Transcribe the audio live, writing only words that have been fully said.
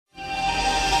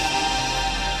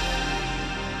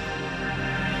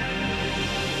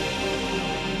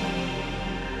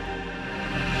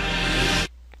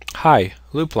Hi,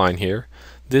 Loopline here.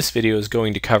 This video is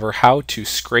going to cover how to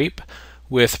scrape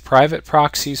with private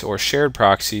proxies or shared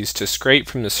proxies to scrape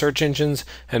from the search engines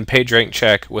and PageRank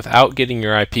check without getting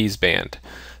your IPs banned.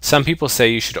 Some people say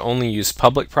you should only use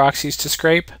public proxies to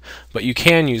scrape, but you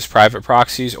can use private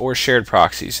proxies or shared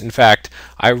proxies. In fact,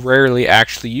 I rarely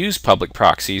actually use public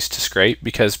proxies to scrape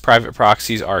because private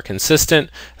proxies are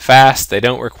consistent, fast, they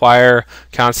don't require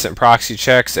constant proxy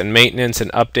checks and maintenance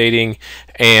and updating,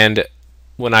 and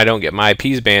when I don't get my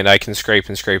IPs banned, I can scrape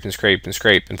and scrape and scrape and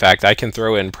scrape. In fact, I can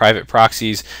throw in private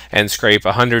proxies and scrape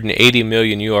 180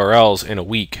 million URLs in a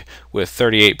week with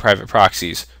 38 private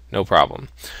proxies, no problem.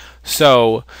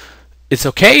 So it's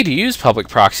okay to use public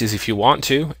proxies if you want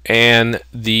to, and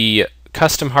the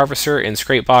custom harvester in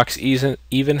Scrapebox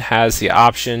even has the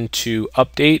option to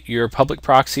update your public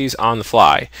proxies on the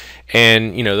fly.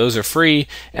 And those are free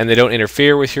and they don't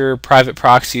interfere with your private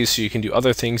proxies, so you can do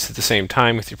other things at the same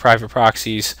time with your private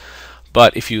proxies.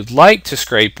 But if you'd like to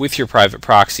scrape with your private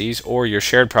proxies or your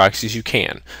shared proxies, you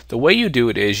can. The way you do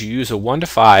it is you use a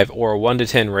 1:5 or a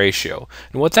 1:10 ratio.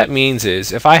 And what that means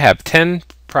is if I have 10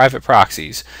 private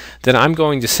proxies, then I'm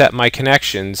going to set my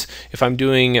connections. If I'm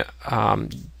doing,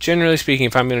 generally speaking,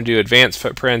 if I'm going to do advanced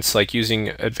footprints like using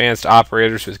advanced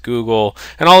operators with Google,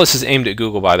 and all this is aimed at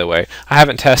Google, by the way. I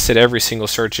haven't tested every single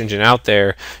search engine out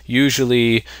there.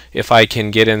 Usually if I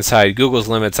can get inside Google's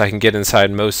limits, I can get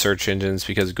inside most search engines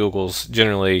because Google's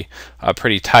generally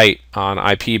pretty tight on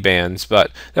IP bans,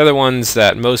 but they're the ones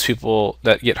that most people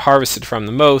that get harvested from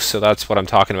the most, so that's what I'm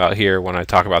talking about here when I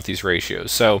talk about these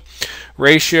ratios. So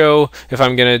ratio, if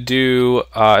I'm going to do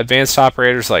advanced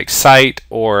operators like site,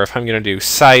 or if I'm going to do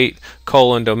site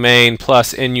 :domain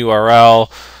plus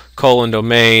in-URL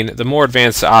 :domain, the more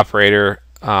advanced the operator,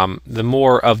 the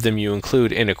more of them you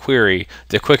include in a query,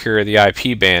 the quicker the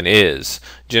IP ban is,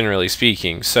 generally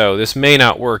speaking. So this may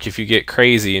not work if you get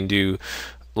crazy and do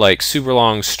like super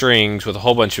long strings with a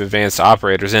whole bunch of advanced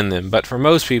operators in them, but for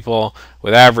most people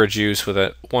with average use with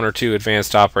one or two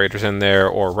advanced operators in there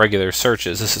or regular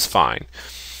searches, this is fine.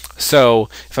 So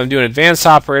if I'm doing advanced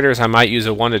operators, I might use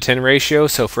a 1:10 ratio.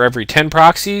 So for every 10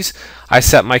 proxies, I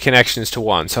set my connections to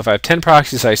 1. So if I have 10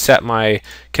 proxies, I set my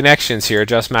connections here,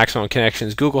 adjust maximum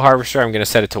connections, Google Harvester, I'm going to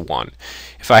set it to 1.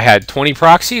 If I had 20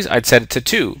 proxies, I'd set it to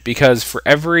 2, because for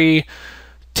every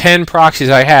 10 proxies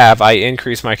I have, I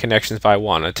increase my connections by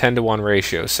 1, a 10-to-1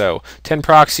 ratio. So 10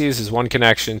 proxies is 1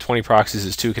 connection, 20 proxies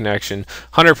is 2 connection,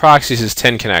 100 proxies is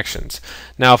 10 connections.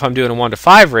 Now if I'm doing a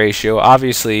 1:5 ratio,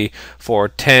 obviously for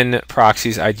 10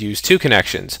 proxies I'd use 2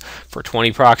 connections. For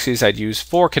 20 proxies I'd use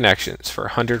 4 connections. For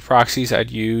 100 proxies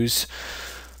I'd use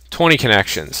 20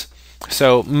 connections.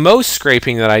 So most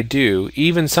scraping that I do,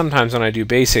 even sometimes when I do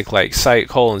basic like site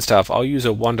and stuff, I'll use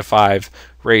a 1:5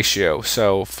 ratio.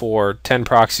 So for 10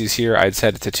 proxies here, I'd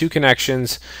set it to 2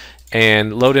 connections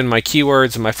and load in my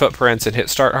keywords and my footprints and hit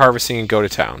start harvesting and go to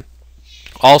town.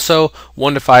 Also,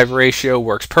 1:5 ratio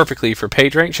works perfectly for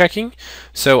PageRank checking.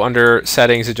 So under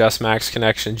settings, adjust max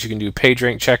connections, you can do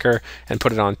PageRank checker and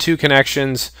put it on 2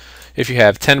 connections. If you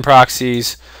have 10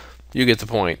 proxies, you get the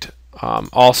point.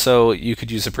 Also, you could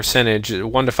use a percentage.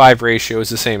 1:5 ratio is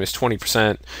the same as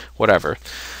 20%, whatever.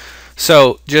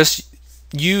 So just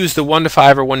use the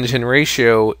 1:5 or 1:10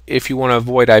 ratio if you want to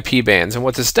avoid IP bans. And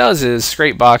what this does is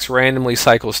Scrapebox randomly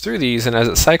cycles through these, and as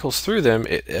it cycles through them,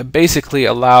 it basically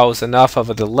allows enough of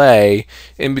a delay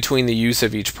in between the use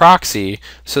of each proxy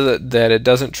so that it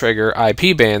doesn't trigger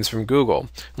IP bans from Google.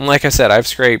 And like I said, I've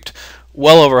scraped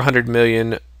well over 100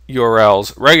 million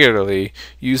URLs regularly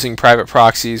using private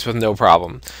proxies with no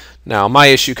problem. Now my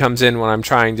issue comes in when I'm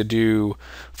trying to do,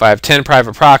 if I have 10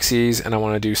 private proxies and I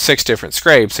want to do 6 different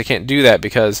scrapes, I can't do that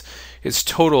because it's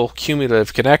total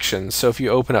cumulative connections. So if you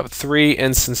open up 3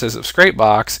 instances of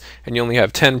Scrapebox and you only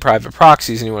have 10 private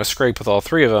proxies and you want to scrape with all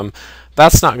 3 of them,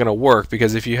 that's not going to work,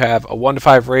 because if you have a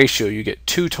 1:5 ratio, you get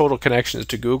 2 total connections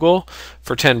to Google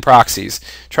for 10 proxies.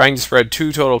 Trying to spread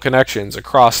 2 total connections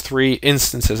across 3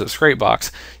 instances of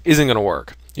Scrapebox isn't going to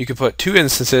work. You could put 2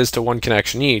 instances to 1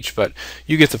 connection each, but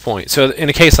you get the point. So in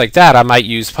a case like that, I might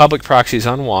use public proxies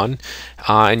on one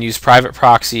and use private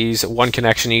proxies, 1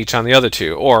 connection each on the other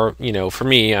 2. Or, for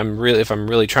me, if I'm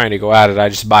really trying to go at it, I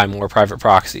just buy more private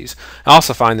proxies. I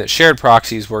also find that shared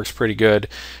proxies works pretty good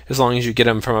as long as you get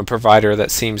them from a provider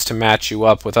that seems to match you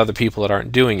up with other people that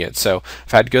aren't doing it. So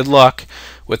I've had good luck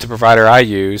with the provider I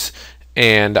use,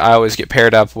 and I always get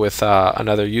paired up with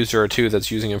another user or 2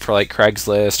 that's using them for like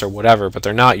Craigslist or whatever, but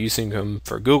they're not using them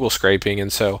for Google scraping,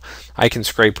 and so I can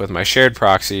scrape with my shared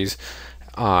proxies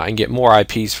and get more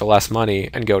IPs for less money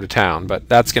and go to town. But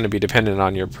that's going to be dependent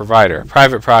on your provider.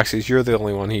 Private proxies, you're the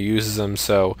only one who uses them,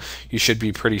 so you should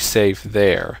be pretty safe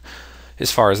there.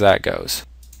 as far as that goes.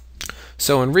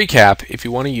 So in recap, if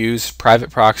you want to use private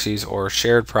proxies or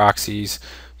shared proxies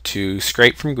to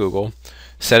scrape from Google,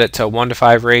 set it to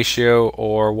 1:5 ratio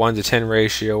or 1:10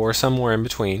 ratio or somewhere in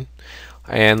between,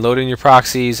 and load in your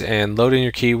proxies and load in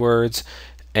your keywords,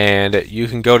 and you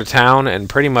can go to town and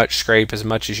pretty much scrape as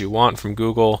much as you want from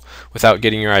Google without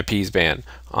getting your IPs banned.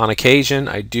 On occasion,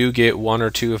 I do get 1 or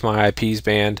 2 of my IPs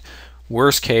banned.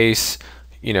 Worst case,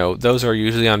 those are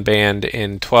usually unbanned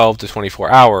in 12 to 24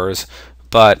 hours,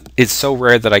 but it's so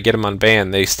rare that I get them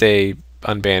unbanned, they stay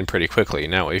unbanned pretty quickly.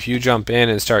 Now, if you jump in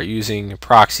and start using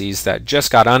proxies that just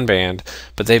got unbanned,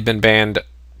 but they've been banned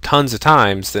tons of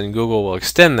times, then Google will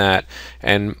extend that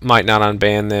and might not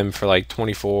unban them for like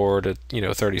 24 to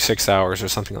 36 hours or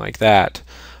something like that.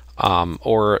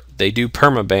 Or they do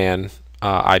permaban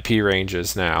IP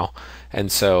ranges now,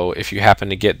 and so if you happen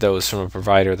to get those from a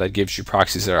provider that gives you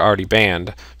proxies that are already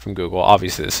banned from Google,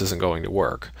 obviously this isn't going to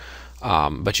work,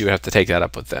 but you would have to take that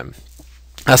up with them.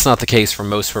 That's not the case for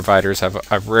most providers.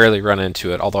 I've rarely run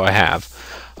into it, although I have.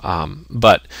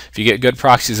 But if you get good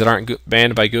proxies that aren't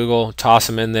banned by Google, toss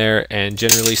them in there, and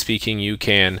generally speaking, you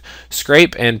can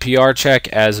scrape and PR check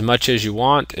as much as you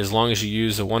want, as long as you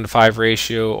use a 1:5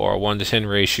 ratio or a 1:10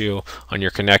 ratio on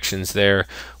your connections there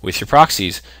with your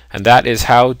proxies. And that is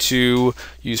how to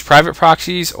use private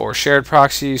proxies or shared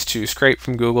proxies to scrape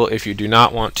from Google if you do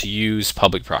not want to use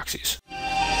public proxies.